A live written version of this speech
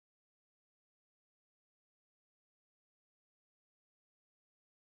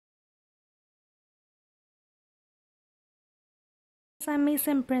I'm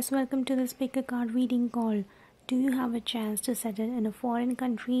AceEmpress. Welcome to the speaker card reading call. Do you have a chance to settle in a foreign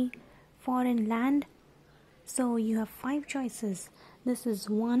country, foreign land? So you have 5 choices. This is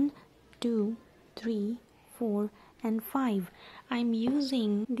 1, 2, 3, 4, and 5. I'm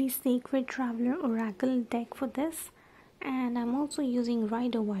using the Sacred Traveler Oracle deck for this, and I'm also using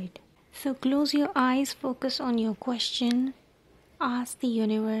Rider White. So close your eyes, focus on your question, ask the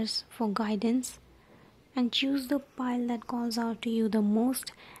universe for guidance, and choose the pile that calls out to you the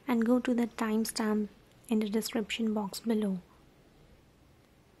most and go to the timestamp in the description box below.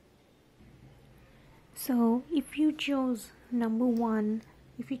 So if you chose number 1,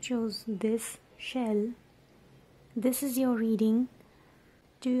 if you chose this shell, this is your reading.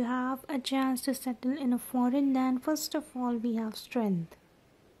 Do you have a chance to settle in a foreign land? First of all, we have strength.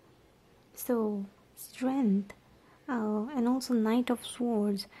 So strength and also Knight of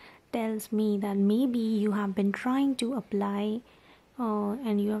Swords tells me that maybe you have been trying to apply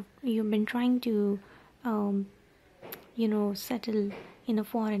and you've been trying to settle in a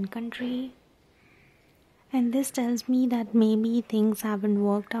foreign country, and this tells me that maybe things haven't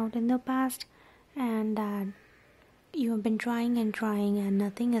worked out in the past and that you have been trying and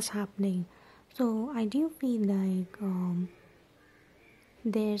nothing is happening. So I do feel like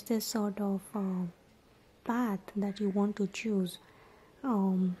there's this sort of path that you want to choose,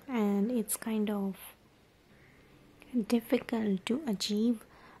 and it's kind of difficult to achieve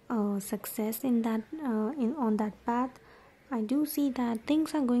success in that on that path. I do see that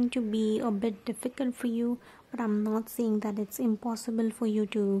things are going to be a bit difficult for you, but I'm not saying that it's impossible for you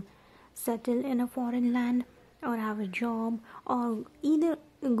to settle in a foreign land or have a job or either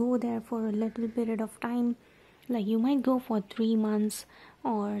go there for a little period of time. Like you might go for 3 months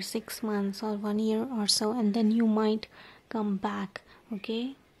or 6 months or 1 year or so, and then you might come back.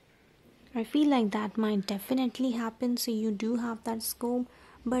 Okay, I feel like that might definitely happen. So you do have that scope,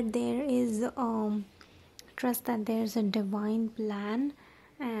 but there is trust that there's a divine plan,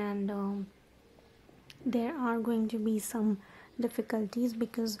 and there are going to be some difficulties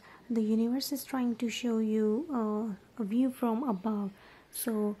because the universe is trying to show you a view from above.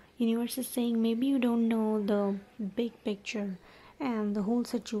 So universe is saying maybe you don't know the big picture and the whole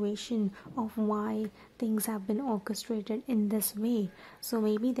situation of why things have been orchestrated in this way. So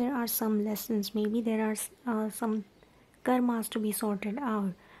maybe there are some lessons, maybe there are some karmas to be sorted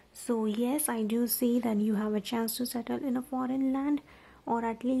out. So yes, I do see that you have a chance to settle in a foreign land or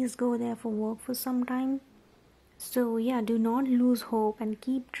at least go there for work for some time. So yeah, do not lose hope and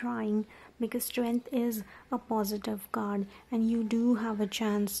keep trying, because strength is a positive card and you do have a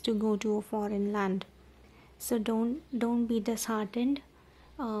chance to go to a foreign land. So don't be disheartened,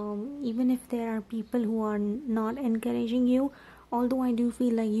 even if there are people who are not encouraging you. Although I do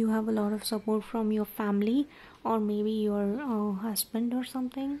feel like you have a lot of support from your family or maybe your husband or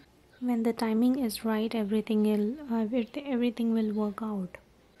something. When the timing is right, everything will work out.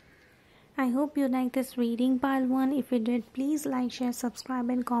 I hope you liked this reading, pile 1. If you did, please like, share, subscribe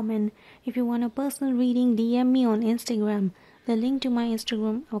and comment. If you want a personal reading, DM me on Instagram. The link to my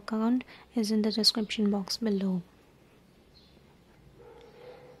Instagram account is in the description box below.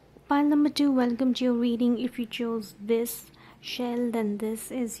 Pile number 2, welcome to your reading. If you chose this shell, then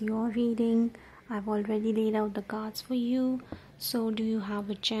this is your reading. I've already laid out the cards for you. So do you have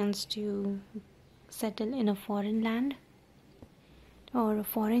a chance to settle in a foreign land or a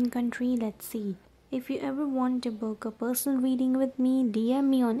foreign country? Let's see. If you ever want to book a personal reading with me, DM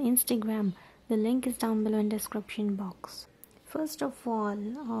me on Instagram. The link is down below in the description box. First of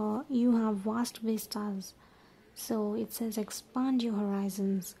all, you have vast vistas. So it says expand your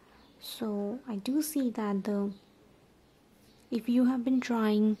horizons. So I do see that if you have been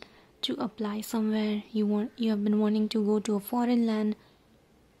trying to apply somewhere, you have been wanting to go to a foreign land,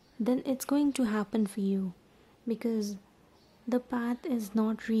 then it's going to happen for you, because the path is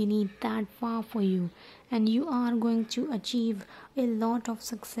not really that far for you and you are going to achieve a lot of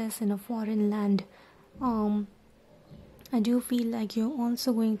success in a foreign land. I do feel like you're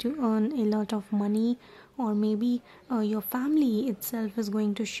also going to earn a lot of money, or maybe your family itself is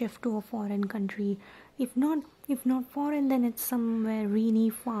going to shift to a foreign country. If not foreign, then it's somewhere really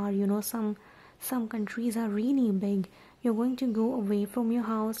far. Some countries are really big. You're going to go away from your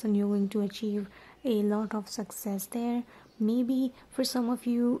house and you're going to achieve a lot of success there. Maybe for some of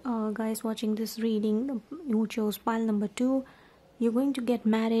you guys watching this reading who chose pile number 2, you're going to get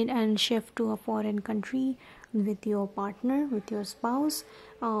married and shift to a foreign country with your partner, with your spouse.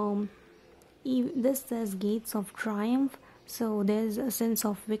 This says gates of triumph. So there's a sense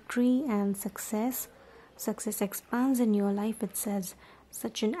of victory and success. Success expands in your life, it says.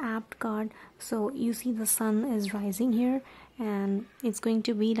 Such an apt card. So you see the sun is rising here and it's going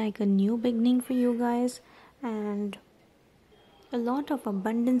to be like a new beginning for you guys, and a lot of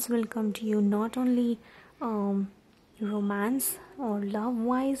abundance will come to you, not only romance or love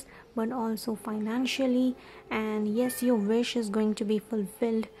wise, but also financially. And yes, your wish is going to be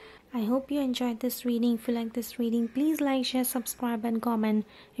fulfilled. I hope you enjoyed this reading. If you like this reading, please like, share, subscribe and comment.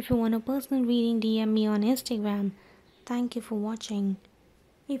 If you want a personal reading, DM me on Instagram. Thank you for watching.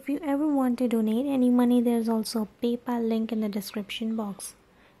 If you ever want to donate any money, there's also a PayPal link in the description box.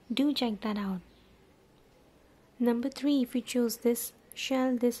 Do check that out. Number 3, if you choose this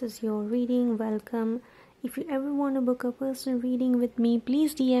shell, this is your reading. Welcome. If you ever want to book a personal reading with me,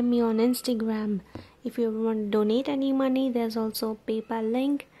 please DM me on Instagram. If you ever want to donate any money, there's also a PayPal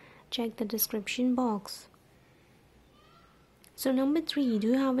link. Check the description box. So number 3, do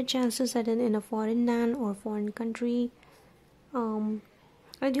you have a chance to settle in a foreign land or foreign country?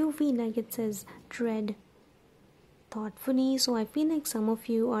 I do feel like it says tread thoughtfully, so I feel like some of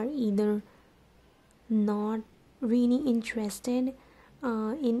you are either not really interested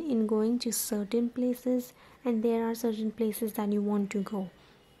in going to certain places, and there are certain places that you want to go.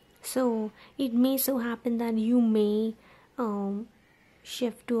 So it may so happen that you may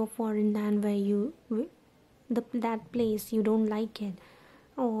shift to a foreign land where that place you don't like it,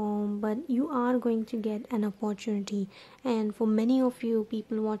 but you are going to get an opportunity. And for many of you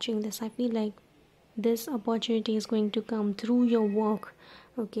people watching this, I feel like this opportunity is going to come through your work.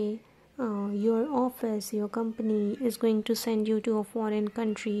 Okay, your office, your company is going to send you to a foreign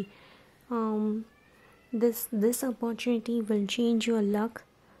country. This opportunity will change your luck.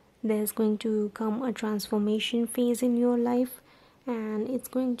 There's going to come a transformation phase in your life, and it's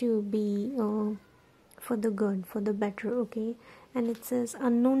going to be for the good, for the better. Okay, and it says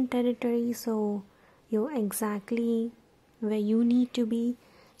unknown territory, so you're exactly where you need to be.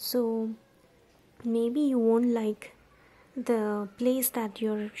 So maybe you won't like the place that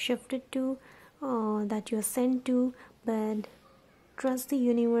you're shifted to, that you're sent to, but trust the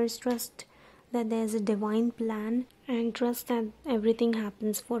universe, trust that there's a divine plan, and trust that everything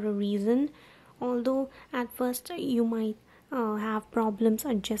happens for a reason. Although at first you might have problems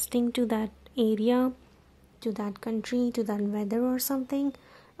adjusting to that area, to that country, to that weather or something,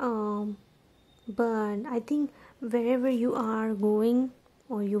 but I think wherever you are going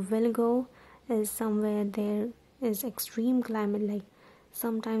or you will go is somewhere there is extreme climate. Like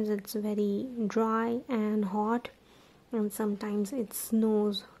sometimes it's very dry and hot, and sometimes it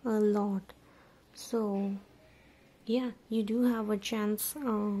snows a lot. So yeah, you do have a chance.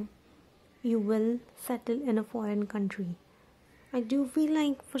 You will settle in a foreign country. I do feel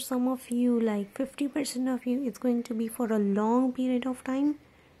like for some of you, like 50% of you, it's going to be for a long period of time,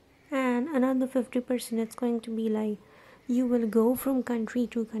 and another 50% it's going to be like you will go from country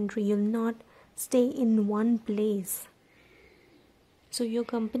to country. You'll not stay in one place. So your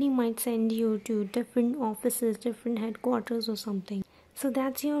company might send you to different offices, different headquarters or something. So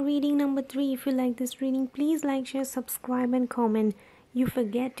that's your reading number 3. If you like this reading, please like, share, subscribe and comment. You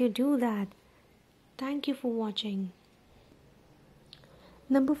forget to do that. Thank you for watching.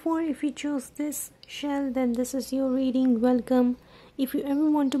 Number 4, if you chose this shell, then this is your reading. Welcome. If you ever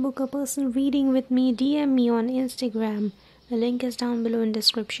want to book a personal reading with me, DM me on Instagram. The link is down below in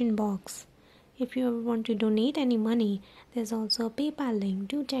description box. If you ever want to donate any money, there's also a PayPal link.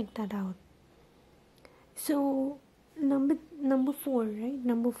 Do check that out. So number 4, right?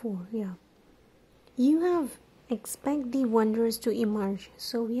 Number 4, yeah. You have expect the wonders to emerge.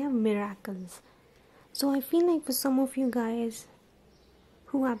 So we have miracles. So I feel like for some of you guys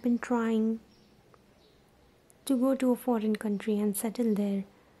who have been trying to go to a foreign country and settle there,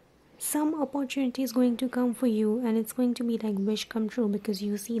 some opportunity is going to come for you, and it's going to be like wish come true, because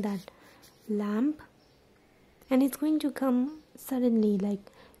you see that lamp and it's going to come suddenly. Like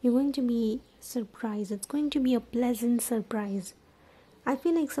you're going to be surprised. It's going to be a pleasant surprise. I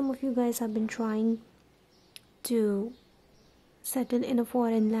feel like some of you guys have been trying to settle in a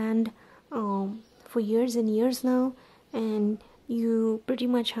foreign land for years and years now, and you pretty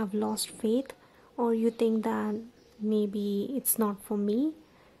much have lost faith, or you think that maybe it's not for me.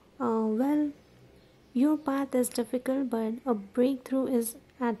 Well, your path is difficult, but a breakthrough is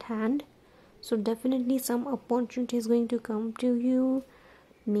at hand. So definitely some opportunity is going to come to you.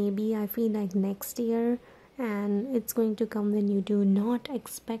 Maybe I feel like next year, and it's going to come when you do not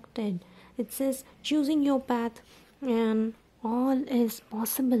expect it. It says choosing your path and all is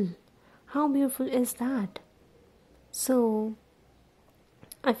possible. How beautiful is that? So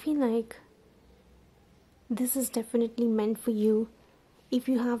I feel like this is definitely meant for you. If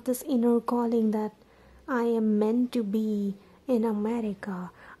you have this inner calling that I am meant to be in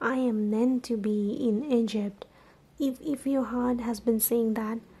America, I am meant to be in Egypt, if your heart has been saying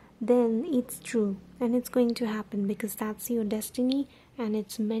that, then it's true and it's going to happen, because that's your destiny and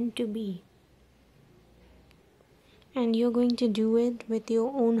it's meant to be. And you're going to do it with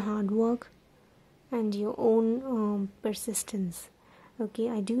your own hard work and your own persistence. Okay,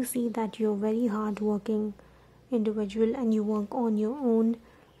 I do see that you're very hardworking individual and you work on your own,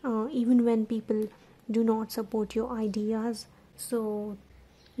 even when people do not support your ideas. So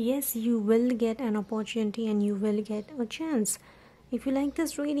yes, you will get an opportunity and you will get a chance. If you like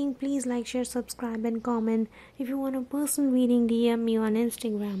this reading, please like, share, subscribe and comment. If you want a personal reading, DM me on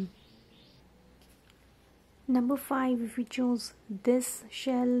Instagram. Number 5, if you chose this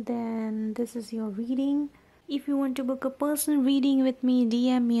shell, then this is your reading. If you want to book a personal reading with me,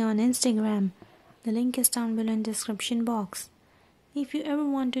 DM me on Instagram. The link is down below in the description box. If you ever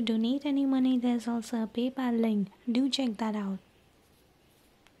want to donate any money, there's also a PayPal link. Do check that out.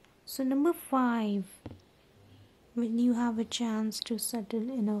 So number 5, when you have a chance to settle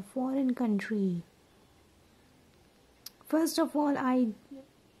in a foreign country. First of all, I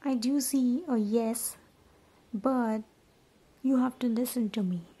do see a yes, but you have to listen to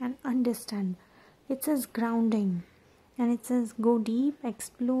me and understand. It says grounding and it says go deep,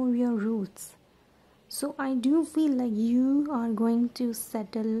 explore your roots. So I do feel like you are going to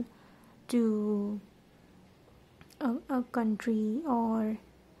settle to a country or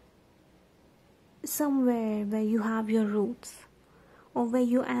somewhere where you have your roots or where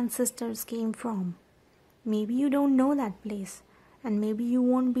your ancestors came from. Maybe you don't know that place and maybe you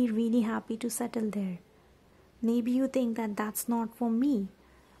won't be really happy to settle there. Maybe you think that that's not for me,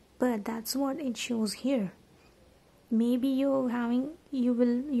 but that's what it shows here. Maybe you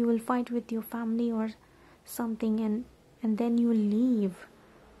will fight with your family or something and then you will leave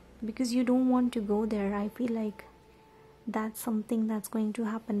because you don't want to go there. I feel like that's something that's going to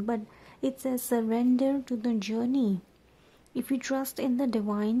happen, but it says surrender to the journey. If you trust in the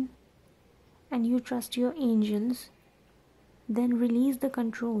divine and you trust your angels, then release the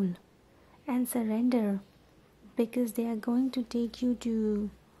control and surrender, because they are going to take you to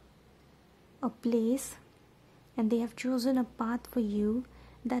a place and they have chosen a path for you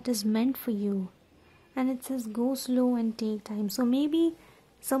that is meant for you. And it says go slow and take time. So maybe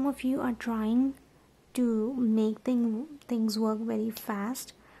some of you are trying to make things work very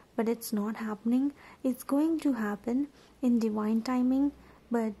fast, but it's not happening. It's going to happen in divine timing,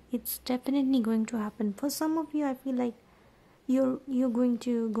 but it's definitely going to happen. For some of you, I feel like you're going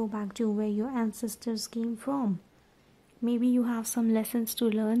to go back to where your ancestors came from. Maybe you have some lessons to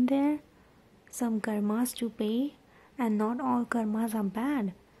learn there, some karmas to pay, and not all karmas are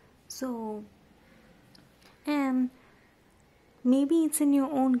bad. So, and maybe it's in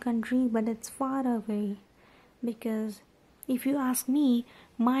your own country, but it's far away. Because if you ask me,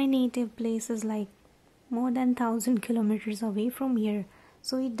 my native place is like more than 1,000 kilometers away from here.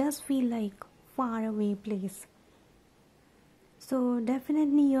 So it does feel like far away place. So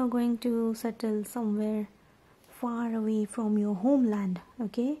definitely you're going to settle somewhere far away from your homeland.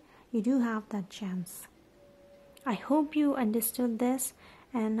 Okay, you do have that chance. I hope you understood this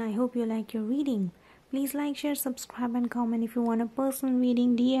and I hope you like your reading. Please like, share, subscribe and comment. If you want a personal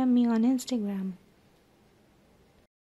reading, DM me on Instagram.